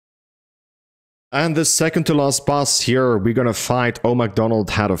And the second to last boss here, we're gonna fight Oh MacDonald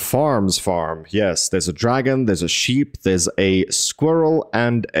Had a Farms farm. Yes, there's a dragon, there's a sheep, there's a squirrel,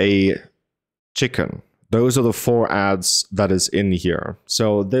 and a chicken. Those are the 4 ads that is in here.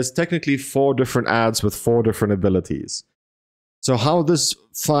 So there's technically 4 different ads with 4 different abilities. So how this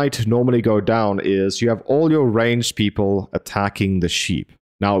fight normally go down is you have all your ranged people attacking the sheep.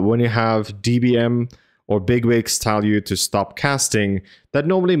 Now, when you have DBM or bigwigs tell you to stop casting, that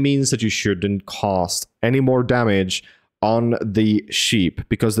normally means that you shouldn't cast any more damage on the sheep,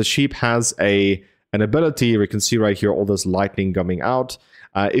 because the sheep has an ability. We can see right here all this lightning coming out.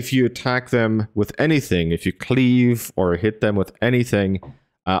 If you attack them with anything, if you cleave or hit them with anything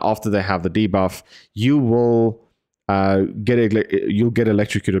after they have the debuff, you will you'll get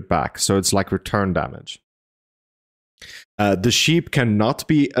electrocuted back. So it's like return damage. The sheep cannot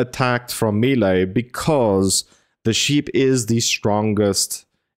be attacked from melee because the sheep is the strongest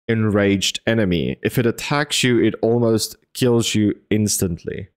enraged enemy. If it attacks you, it almost kills you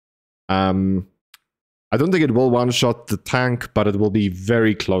instantly. I don't think it will one-shot the tank, but it will be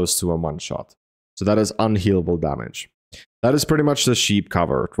very close to a one-shot. So that is unhealable damage. That is pretty much the sheep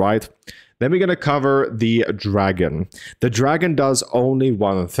covered, right? Then we're going to cover the dragon. The dragon does only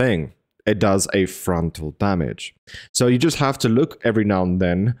one thing. It does a frontal damage. So you just have to look every now and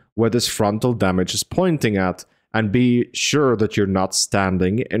then where this frontal damage is pointing at and be sure that you're not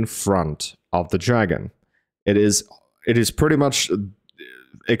standing in front of the dragon. It is pretty much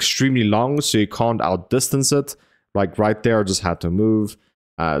extremely long, so you can't outdistance it. Like right there, I just had to move.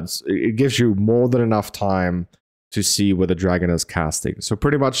 It gives you more than enough time to see where the dragon is casting. So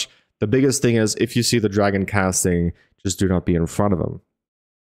pretty much the biggest thing is if you see the dragon casting, just do not be in front of him.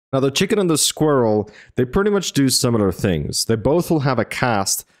 Now the chicken and the squirrel, they pretty much do similar things. They both will have a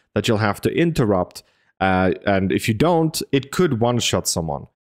cast that you'll have to interrupt, and if you don't, it could one-shot someone.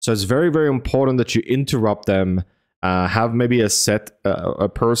 So it's very, very important that you interrupt them. Have maybe a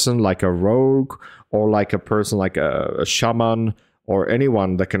person like a rogue, or like a person like a shaman, or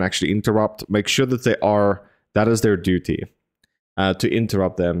anyone that can actually interrupt. Make sure that that is their duty, to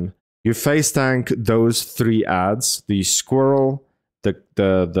interrupt them. You face tank those 3 ads: the squirrel,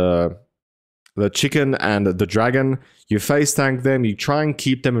 the chicken, and the dragon. You face tank them. You try and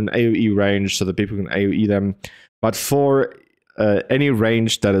keep them in AoE range so that people can AoE them. But for any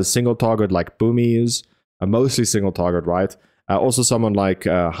range that is single target, like boomies, mostly single target, right? Also someone like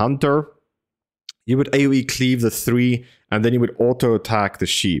Hunter, you would AoE cleave the 3, and then you would auto attack the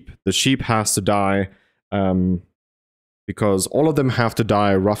sheep. The sheep has to die, because all of them have to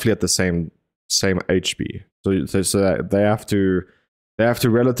die roughly at the same HP. So they have to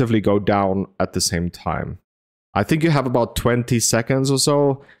relatively go down at the same time. I think you have about 20 seconds or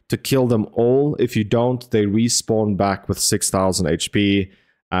so to kill them all. If you don't, they respawn back with 6,000 HP.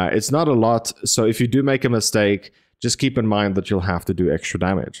 It's not a lot, so if you do make a mistake, just keep in mind that you'll have to do extra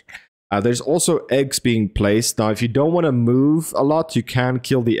damage. There's also eggs being placed. Now, if you don't want to move a lot, you can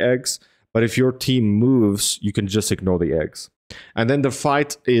kill the eggs, but if your team moves, you can just ignore the eggs. And then the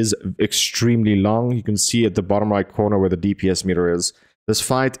fight is extremely long. You can see at the bottom right corner where the DPS meter is. This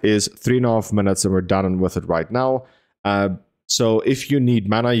fight is 3.5 minutes, and we're done with it right now. So if you need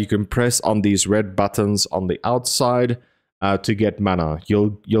mana, you can press on these red buttons on the outside to get mana.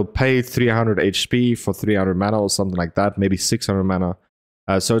 You'll pay 300 HP for 300 mana or something like that, maybe 600 mana.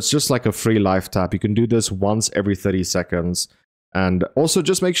 So it's just like a free life tap. You can do this once every 30 seconds. And also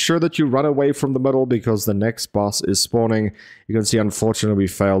just make sure that you run away from the middle, because the next boss is spawning. You can see, unfortunately, we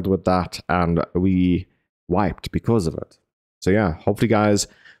failed with that and we wiped because of it. So yeah, hopefully guys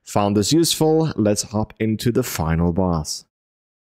found this useful. Let's hop into the final boss.